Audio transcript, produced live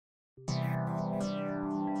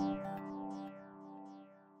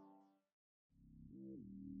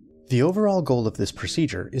The overall goal of this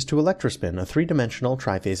procedure is to electrospin a three-dimensional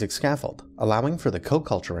triphasic scaffold, allowing for the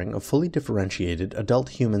co-culturing of fully differentiated adult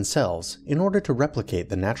human cells in order to replicate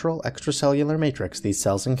the natural extracellular matrix these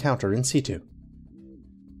cells encounter in situ.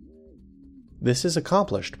 This is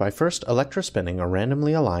accomplished by first electrospinning a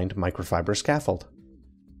randomly aligned microfiber scaffold.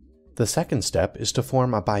 The second step is to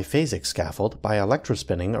form a biphasic scaffold by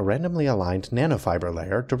electrospinning a randomly aligned nanofiber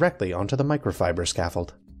layer directly onto the microfiber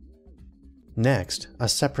scaffold. Next, a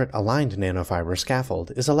separate aligned nanofiber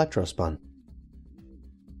scaffold is electrospun.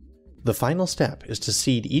 The final step is to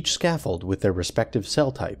seed each scaffold with their respective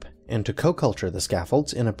cell type, and to co-culture the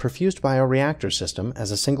scaffolds in a perfused bioreactor system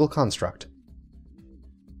as a single construct.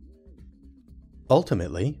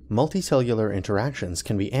 Ultimately, multicellular interactions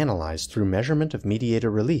can be analyzed through measurement of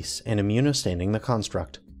mediator release and immunostaining the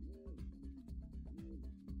construct.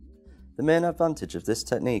 The main advantage of this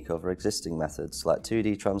technique over existing methods like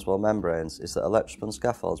 2D transwall membranes is that electrospun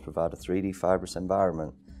scaffolds provide a 3D fibrous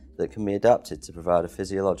environment that can be adapted to provide a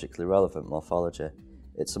physiologically relevant morphology.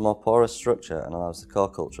 It's a more porous structure and allows the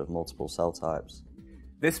co-culture of multiple cell types.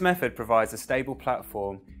 This method provides a stable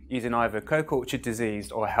platform using either co-cultured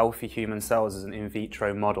diseased or healthy human cells as an in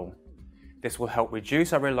vitro model. This will help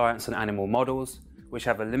reduce our reliance on animal models, which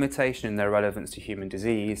have a limitation in their relevance to human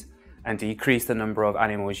disease, and decrease the number of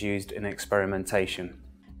animals used in experimentation.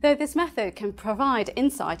 Though this method can provide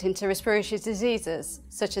insight into respiratory diseases,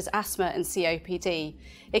 such as asthma and COPD,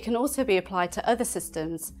 it can also be applied to other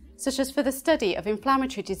systems, such as for the study of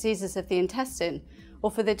inflammatory diseases of the intestine, or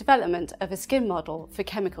for the development of a skin model for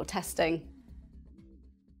chemical testing.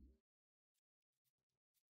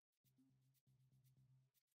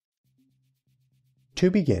 To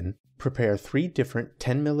begin, prepare 3 different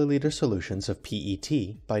 10 ml solutions of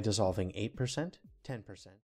PET by dissolving 8%, 10%,